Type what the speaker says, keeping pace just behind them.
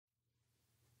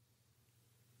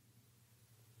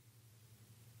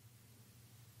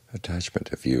Attachment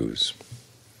to views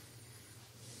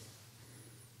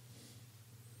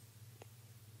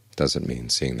doesn't mean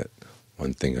seeing that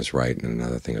one thing is right and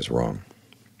another thing is wrong.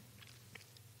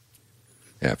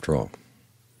 After all,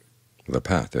 the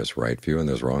path, there's right view and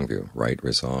there's wrong view, right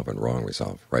resolve and wrong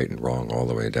resolve, right and wrong all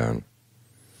the way down,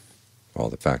 all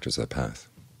the factors of the path.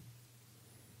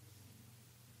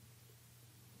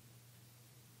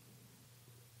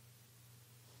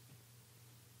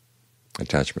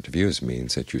 Attachment to views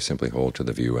means that you simply hold to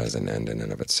the view as an end in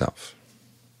and of itself,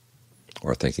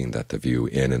 or thinking that the view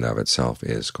in and of itself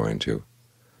is going to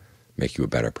make you a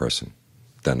better person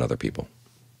than other people.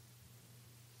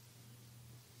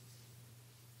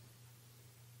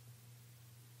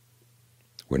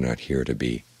 We're not here to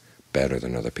be better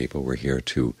than other people. We're here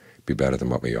to be better than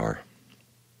what we are,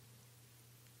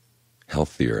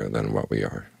 healthier than what we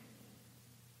are.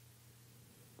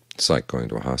 It's like going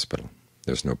to a hospital.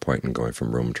 There's no point in going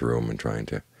from room to room and trying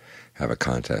to have a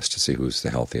contest to see who's the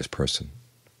healthiest person.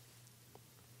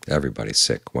 Everybody's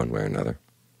sick one way or another,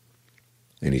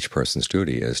 and each person's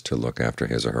duty is to look after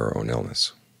his or her own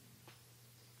illness.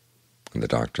 And the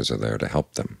doctors are there to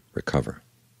help them recover.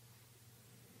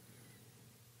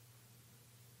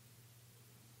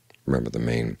 Remember, the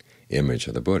main image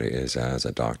of the Buddha is as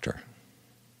a doctor.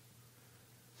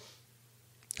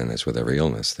 And as with every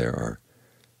illness, there are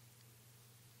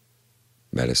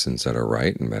medicines that are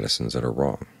right and medicines that are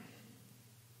wrong,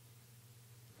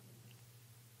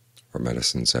 or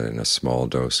medicines that in a small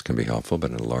dose can be helpful,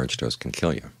 but in a large dose can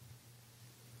kill you.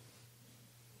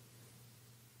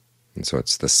 And so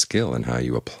it's the skill in how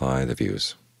you apply the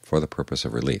views for the purpose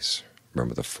of release.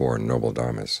 Remember the Four Noble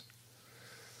Dhammas.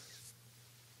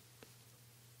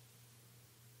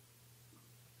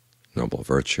 Noble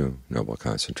virtue, noble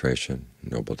concentration,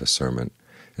 noble discernment,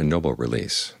 and noble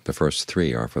release. The first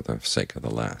three are for the sake of the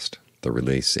last. The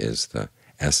release is the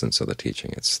essence of the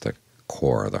teaching. It's the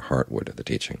core, the heartwood of the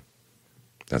teaching.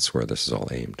 That's where this is all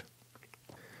aimed.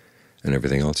 And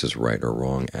everything else is right or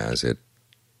wrong as it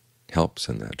helps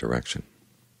in that direction.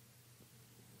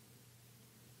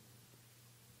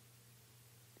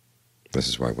 This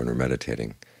is why when we're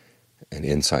meditating and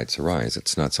insights arise,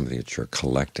 it's not something that you're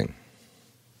collecting.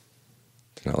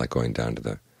 It's not like going down to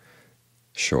the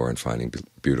shore and finding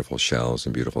beautiful shells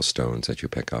and beautiful stones that you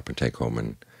pick up and take home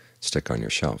and stick on your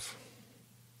shelf.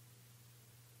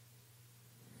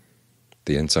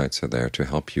 The insights are there to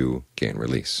help you gain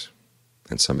release,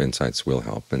 and some insights will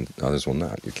help and others will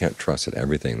not. You can't trust that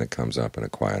everything that comes up in a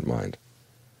quiet mind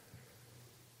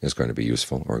is going to be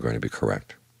useful or going to be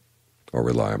correct or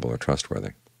reliable or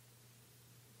trustworthy.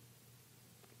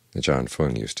 John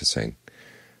Fung used to say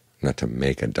not to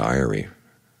make a diary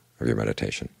of your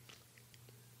meditation.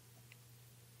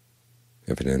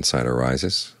 If an insight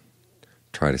arises,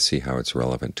 try to see how it's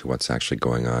relevant to what's actually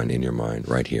going on in your mind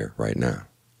right here, right now.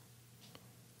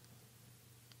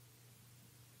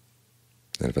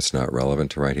 And if it's not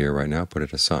relevant to right here, right now, put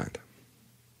it aside.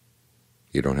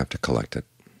 You don't have to collect it.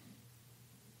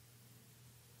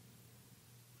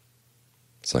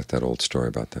 It's like that old story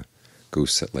about the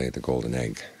goose that laid the golden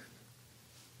egg.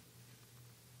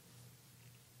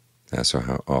 That's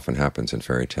how often happens in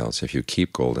fairy tales. If you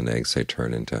keep golden eggs, they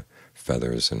turn into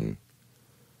feathers and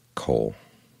coal.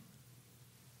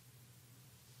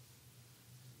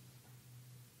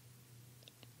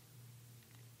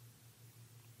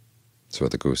 So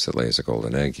with the goose that lays a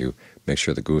golden egg, you make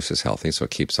sure the goose is healthy so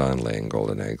it keeps on laying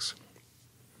golden eggs.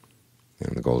 And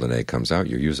when the golden egg comes out,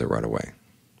 you use it right away.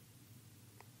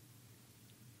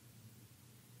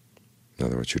 In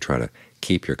other words, you try to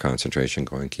keep your concentration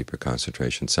going, keep your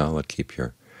concentration solid, keep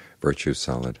your virtue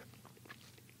solid.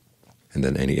 And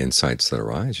then any insights that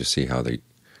arise, you see how they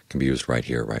can be used right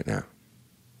here, right now.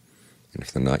 And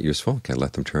if they're not useful, okay,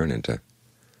 let them turn into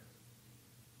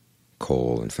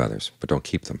coal and feathers, but don't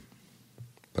keep them.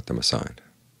 Put them aside.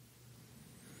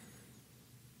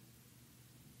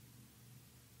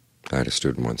 I had a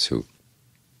student once who,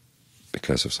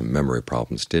 because of some memory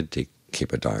problems, did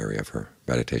keep a diary of her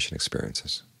meditation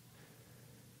experiences.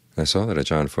 And I saw that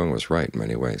Ajahn Fung was right in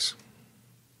many ways,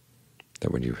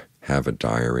 that when you have a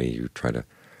diary, you try to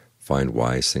find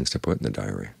wise things to put in the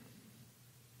diary.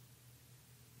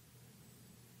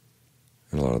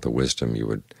 And a lot of the wisdom you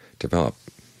would develop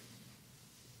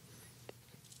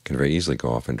can very easily go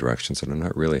off in directions that are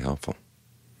not really helpful.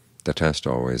 The test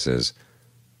always is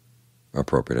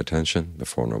appropriate attention, the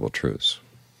Four Noble Truths.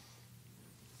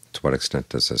 To what extent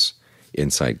does this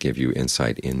insight give you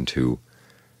insight into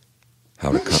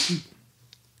how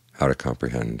to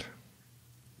comprehend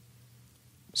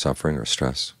suffering or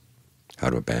stress, how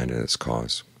to abandon its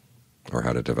cause, or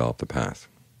how to develop the path?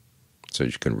 so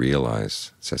you can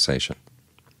realize cessation.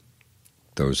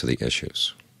 Those are the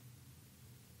issues.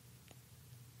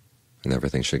 And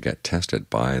everything should get tested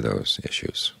by those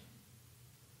issues.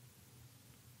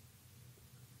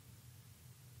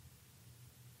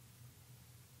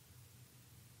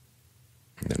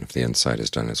 And then if the insight has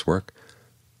done its work,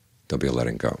 there'll be a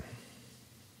letting go.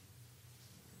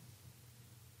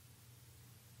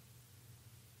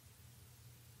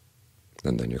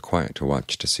 And then you're quiet to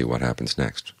watch to see what happens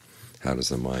next. How does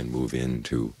the mind move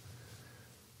into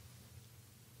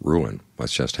ruin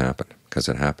what's just happened? Because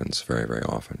it happens very, very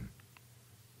often.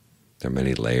 There are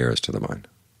many layers to the mind.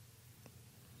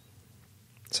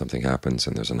 Something happens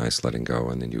and there's a nice letting go,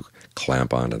 and then you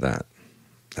clamp onto that.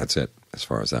 That's it as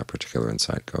far as that particular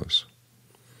insight goes.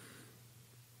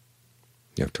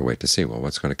 You have to wait to see, well,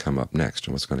 what's going to come up next,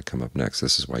 and what's going to come up next.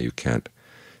 This is why you can't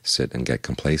sit and get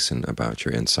complacent about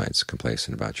your insights,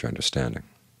 complacent about your understanding.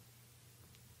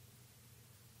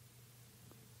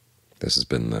 This has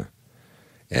been the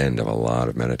end of a lot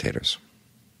of meditators.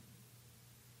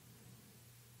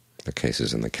 The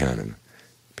cases in the canon,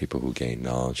 people who gain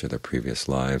knowledge of their previous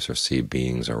lives or see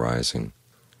beings arising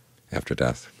after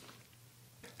death.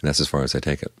 And that's as far as they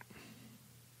take it.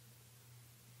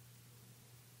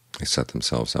 They set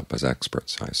themselves up as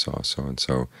experts. I saw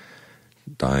so-and-so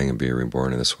dying and being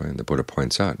reborn in this way. And the Buddha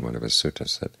points out in one of his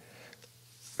suttas that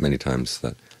many times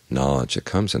the knowledge that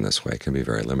comes in this way can be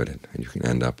very limited, and you can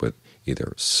end up with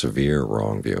either severe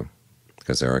wrong view,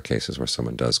 because there are cases where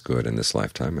someone does good in this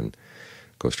lifetime and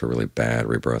goes to a really bad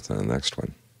rebirth in the next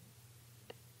one.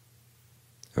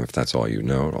 And if that's all you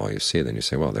know, all you see, then you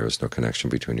say, well, there is no connection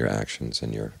between your actions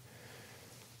and your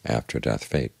after-death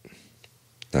fate.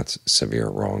 That's severe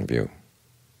wrong view.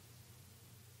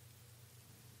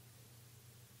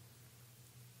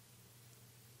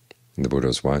 And the Buddha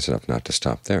was wise enough not to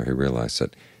stop there. He realized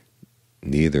that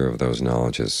neither of those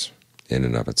knowledges in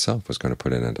and of itself was going to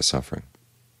put an end to suffering.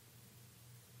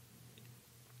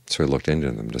 So he looked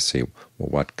into them to see, well,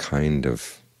 what kind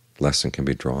of lesson can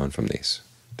be drawn from these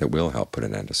that will help put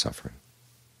an end to suffering.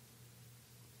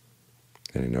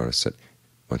 And he noticed that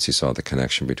once he saw the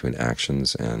connection between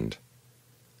actions and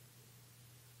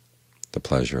the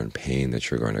pleasure and pain that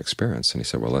you're going to experience, and he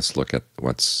said, well, let's look at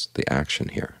what's the action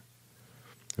here.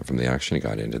 And from the action he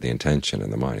got into the intention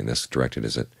in the mind, and this directed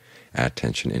his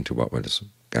attention into what was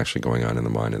actually going on in the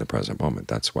mind in the present moment.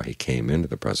 That's why he came into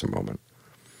the present moment.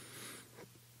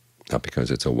 Not because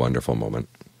it's a wonderful moment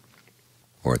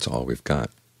or it's all we've got,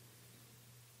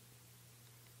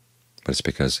 but it's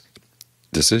because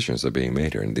decisions are being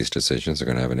made here, and these decisions are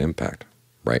going to have an impact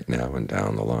right now and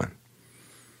down the line.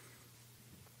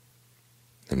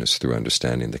 And it's through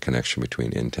understanding the connection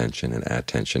between intention and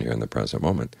attention here in the present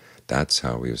moment, that's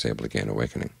how he was able to gain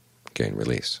awakening, gain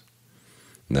release.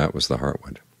 And that was the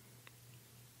heartwood.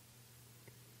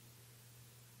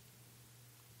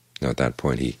 Now at that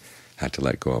point he had to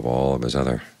let go of all of his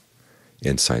other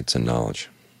insights and knowledge.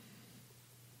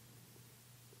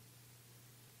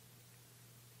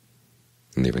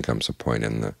 And there even comes a point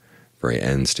in the very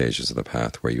end stages of the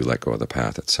path where you let go of the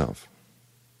path itself.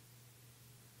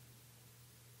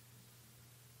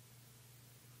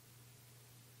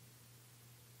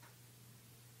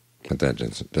 But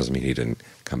that doesn't mean he didn't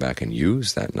come back and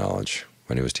use that knowledge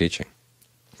when he was teaching.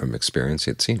 From experience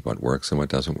he had seen what works and what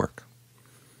doesn't work,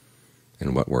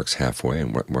 and what works halfway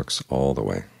and what works all the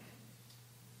way.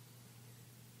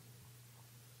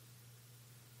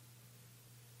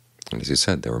 And as he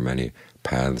said, there were many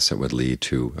paths that would lead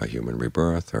to a human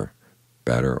rebirth, or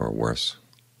better or worse.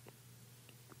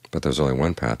 But there's only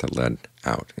one path that led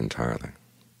out entirely.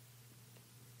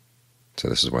 So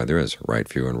this is why there is right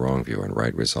view and wrong view, and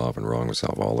right resolve and wrong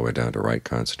resolve, all the way down to right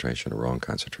concentration or wrong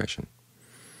concentration.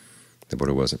 The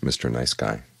Buddha wasn't Mr. Nice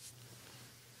Guy,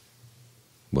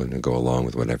 wouldn't go along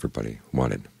with what everybody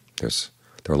wanted. There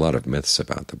are a lot of myths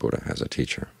about the Buddha as a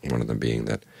teacher, one of them being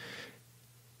that,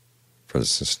 for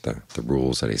instance, the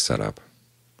rules that he set up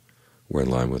were in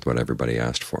line with what everybody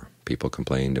asked for. People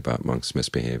complained about monks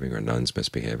misbehaving or nuns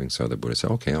misbehaving, so the Buddha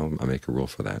said, okay, I'll make a rule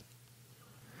for that.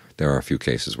 There are a few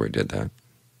cases where he did that.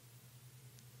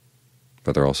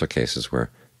 But there are also cases where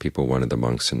people wanted the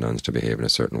monks and nuns to behave in a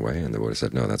certain way, and the Buddha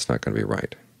said, no, that's not going to be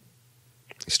right.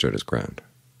 He stood his ground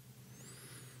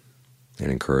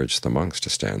and encouraged the monks to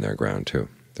stand their ground too.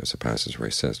 There's a passage where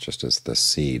he says, just as the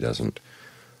sea doesn't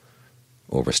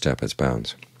overstep its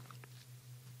bounds,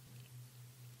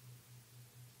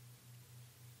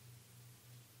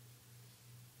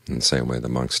 in the same way the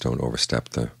monks don't overstep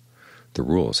the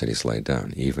rules that he's laid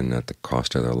down, even at the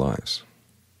cost of their lives.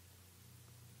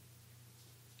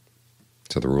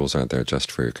 So the rules aren't there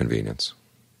just for your convenience.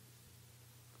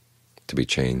 to be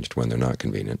changed when they're not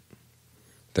convenient.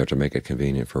 They're to make it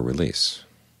convenient for release.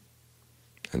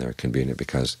 And they're convenient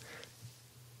because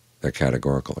they're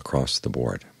categorical across the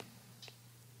board.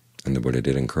 And the Buddha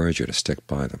did encourage you to stick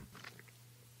by them.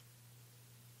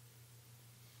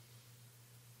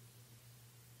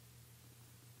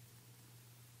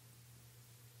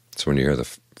 So when you hear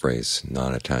the phrase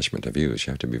non-attachment to views,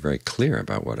 you have to be very clear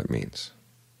about what it means.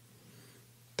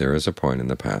 There is a point in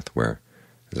the path where,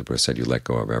 as the Buddha said, you let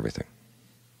go of everything.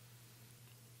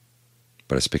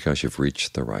 But it's because you've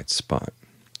reached the right spot.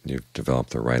 You've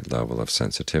developed the right level of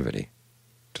sensitivity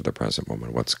to the present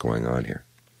moment, what's going on here.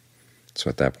 So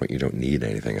at that point you don't need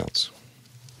anything else.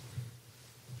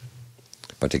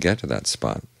 But to get to that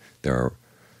spot, there are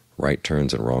right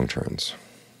turns and wrong turns.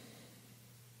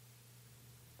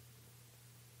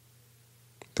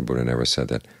 The Buddha never said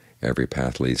that every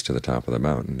path leads to the top of the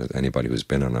mountain. Anybody who's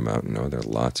been on a mountain knows there are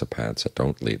lots of paths that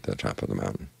don't lead to the top of the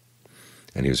mountain.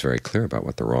 And he was very clear about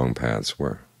what the wrong paths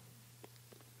were.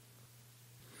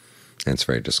 And it's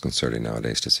very disconcerting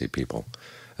nowadays to see people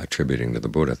attributing to the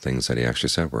Buddha things that he actually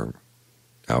said were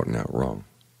out and out wrong.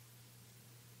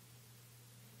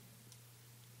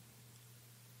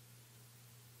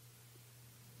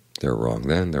 They're wrong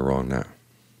then, they're wrong now.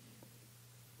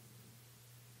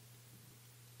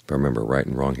 But remember, right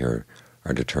and wrong here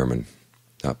are determined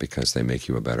not because they make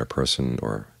you a better person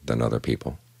or than other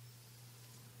people.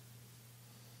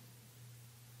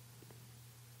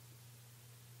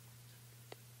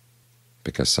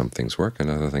 Because some things work and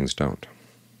other things don't.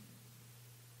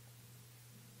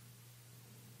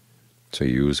 So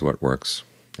you use what works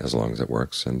as long as it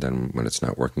works, and then when it's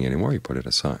not working anymore, you put it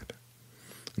aside.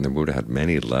 And the Buddha had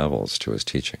many levels to his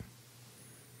teaching.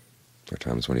 There are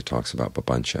times when he talks about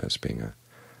papancha as being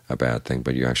a bad thing,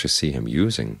 but you actually see him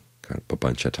using kind of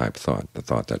papancha-type thought, the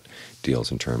thought that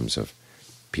deals in terms of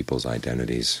people's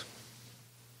identities,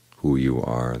 who you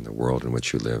are and the world in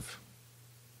which you live,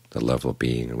 the level of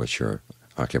being in which you're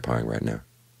occupying right now.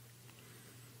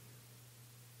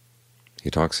 He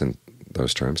talks in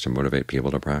those terms to motivate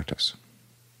people to practice.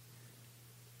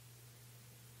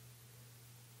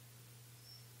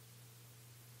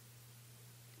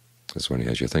 That's when he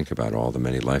has you think about all the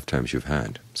many lifetimes you've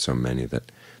had, so many that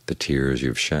the tears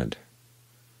you've shed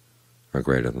are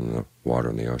greater than the water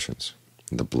in the oceans.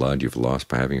 And the blood you've lost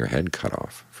by having your head cut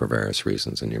off for various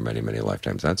reasons in your many, many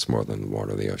lifetimes, that's more than the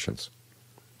water of the oceans.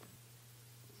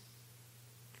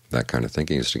 That kind of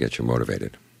thinking is to get you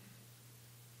motivated.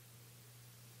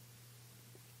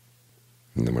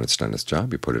 And then when it's done its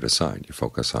job, you put it aside. You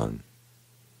focus on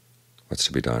what's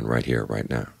to be done right here, right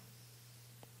now.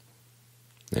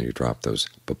 And you drop those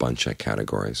papancha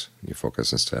categories. You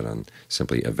focus instead on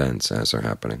simply events as they're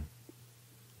happening.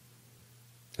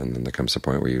 And then there comes a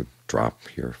point where you drop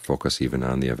your focus even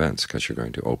on the events, because you're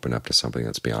going to open up to something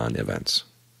that's beyond events.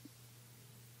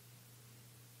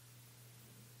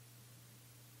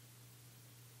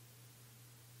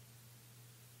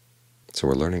 So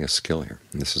we're learning a skill here,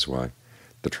 and this is why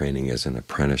the training is an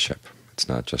apprenticeship. It's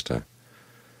not just a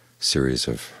series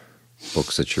of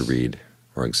books that you read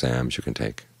or exams you can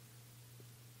take,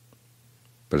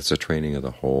 but it's a training of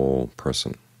the whole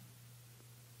person.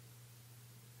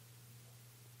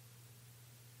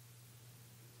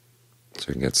 So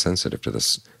you can get sensitive to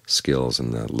the skills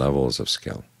and the levels of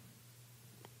skill,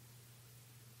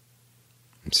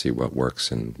 and see what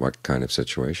works in what kind of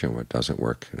situation, what doesn't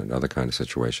work in another kind of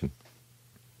situation.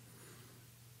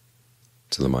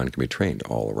 So the mind can be trained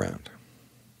all around.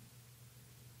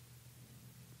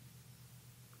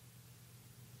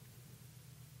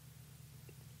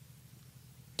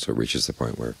 So it reaches the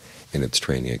point where in its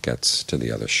training it gets to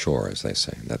the other shore, as they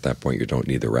say. And at that point you don't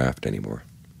need the raft anymore.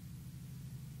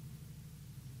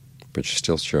 But you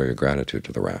still show your gratitude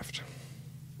to the raft,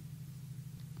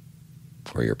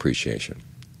 or your appreciation.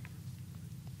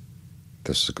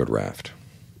 This is a good raft.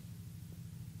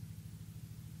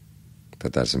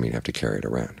 But that doesn't mean you have to carry it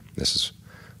around. This is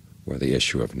where the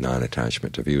issue of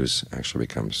non-attachment to views actually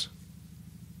becomes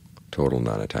total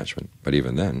non-attachment. But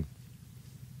even then,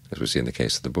 as we see in the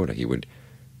case of the Buddha, he would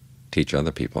teach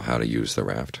other people how to use the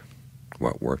raft,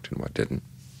 what worked and what didn't,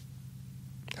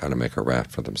 how to make a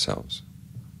raft for themselves.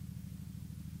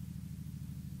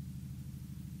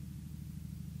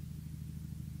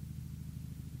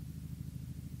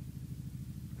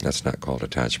 That's not called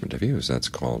attachment to views, that's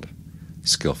called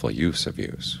skillful use of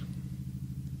views.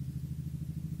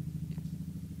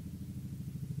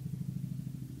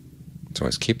 So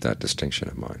always keep that distinction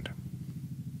in mind.